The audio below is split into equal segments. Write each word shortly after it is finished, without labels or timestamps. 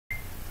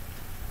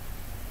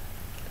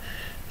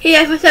He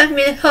guys, what's up with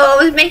me this whole,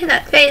 I was making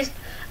that face.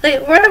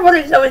 Like, where I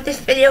wanted to go with this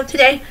video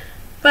today.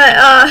 But,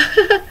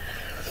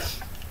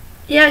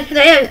 yeah,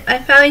 today I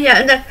finally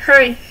got enough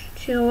courage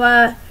to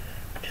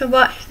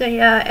watch the,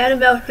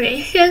 Annabelle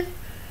creation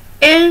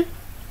in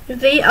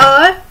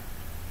VR.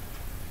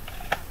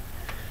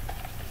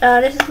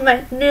 This is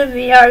my new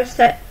VR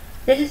set.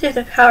 This is just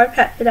a power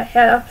pack that I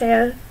had off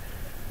there.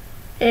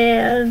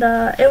 And,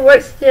 it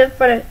works good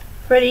for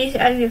these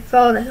and your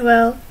phone as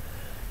well.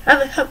 I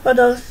have a couple of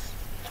those.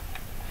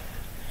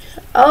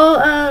 All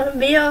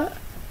VR,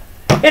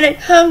 and it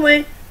comes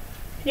with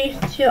these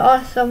two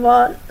awesome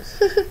ones.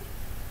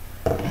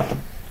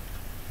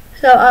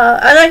 So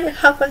I like a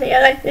couple of things.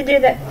 I like to do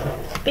the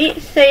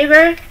Beat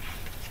Saber.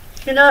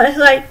 You know, it's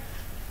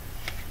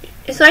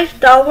like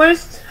Star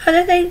Wars kind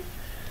of thing,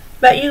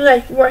 but you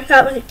like work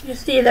out when you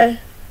see the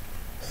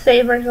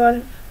saber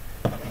going.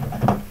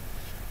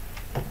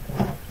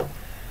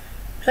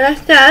 So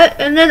that's that,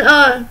 and then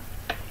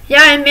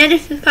yeah, I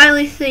managed to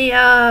finally see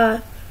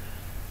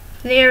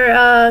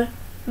their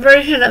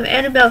version of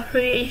Annabelle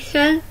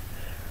creation.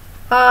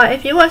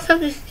 If you want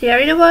something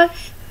scary to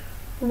watch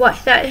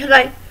that. It's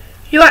like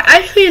you are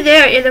actually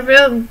there in the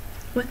room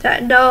with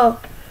that doll,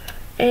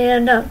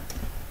 and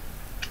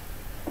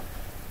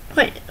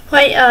quite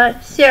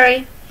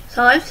scary. That's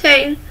all I'm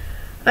saying.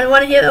 I don't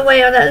want to give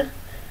away on that.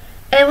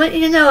 And when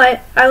you know it,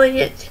 I would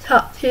get to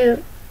talk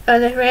to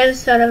the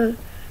grandson of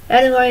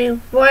Annabelle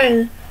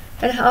Warren,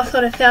 and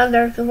also the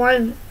founder of the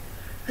Warren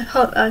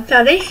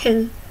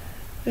Foundation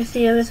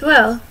Museum as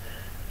well.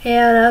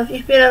 And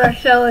he's been on our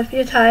show a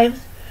few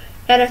times,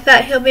 and in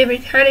fact he'll be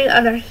returning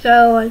on our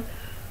show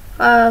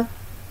on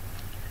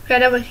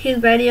Grandma Machine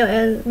Radio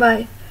and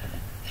my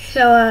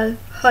show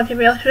Haunted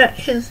Real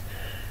Connections.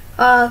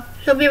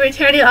 He'll be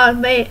returning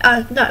on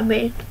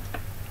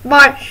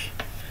March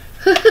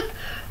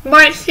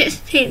March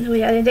 16th.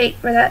 We had a date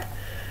for that.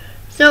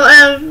 So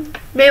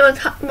maybe we'll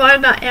talk more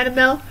about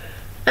Annabelle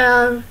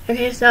and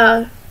his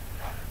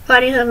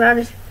finding him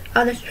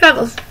on his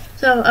travels.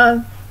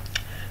 So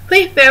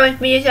please bear with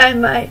me as I have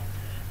my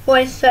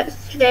voice set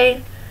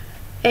today.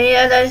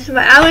 And as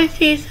my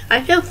allergies,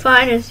 I feel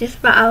fine. It's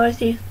just my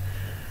allergies,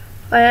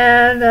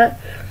 and I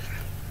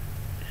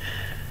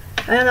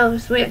don't know,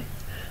 it's weird.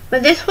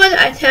 But this one,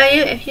 I tell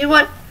you, if you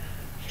want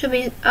to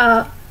be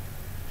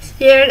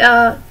scared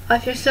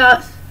of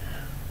yourself,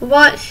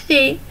 watch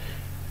the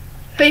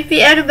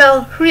creepy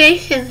Annabelle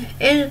creation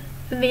in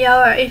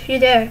VR if you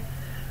dare.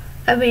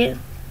 I mean,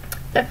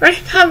 the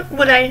first time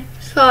when I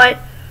saw it,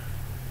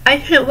 I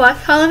couldn't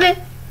watch all of it.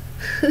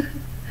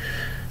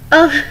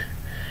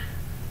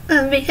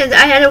 Because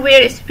I had a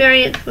weird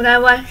experience when I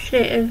watched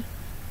it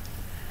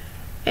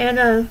in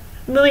a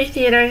movie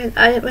theater.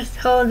 I was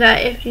told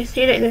that if you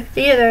see it in the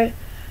theater,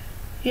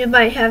 you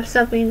might have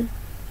something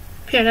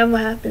paranormal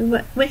happen.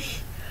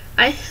 Which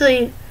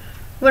actually,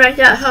 when I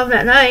got home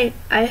that night,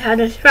 I had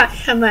a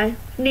scratch on my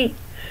knee.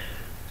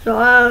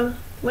 So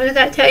what does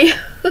that tell you?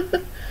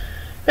 But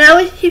I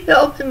always keep an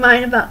open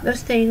mind about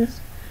those things.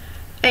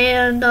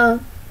 And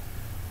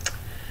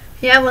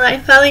yeah, when I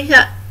finally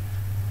got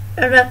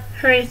enough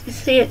courage to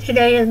see it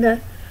today in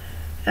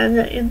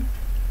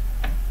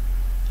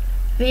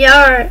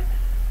VR,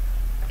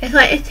 it's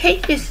like it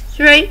takes you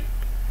straight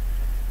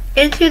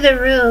into the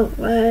room,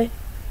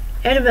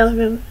 Annabelle's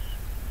room,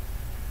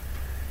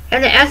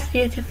 and it asks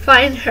you to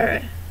find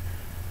her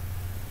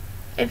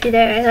if you're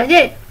there, and I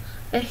did,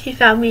 and she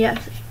found me.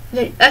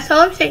 That's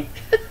all I'm saying.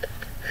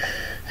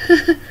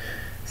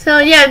 So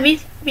yeah, be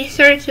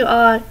sure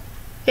to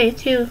stay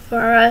tuned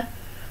for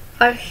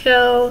our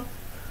show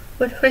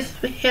with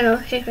Christmas channel,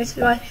 Hey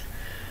Christmas,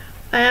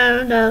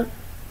 and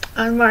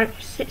on March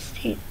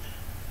 16th.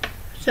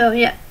 So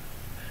yeah,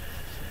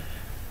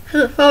 I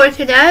look forward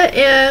to that,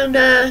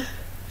 and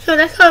so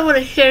that's all I want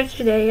to share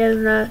today.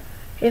 And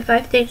if I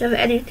think of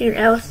anything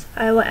else,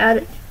 I will add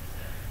it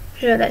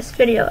to the next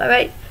video.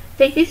 Alright,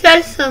 thank you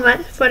guys so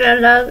much for the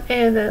love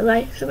and the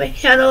likes to my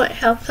channel. It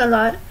helps a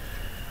lot.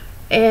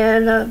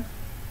 And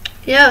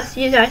yeah, I'll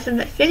see you guys in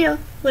the next video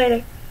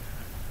later.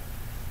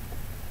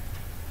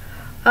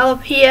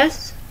 Oh,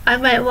 P.S. I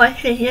might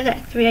watch it again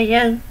at 3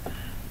 AM.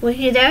 Will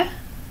you there?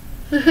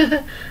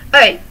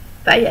 Alright,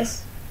 bye,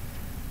 yes.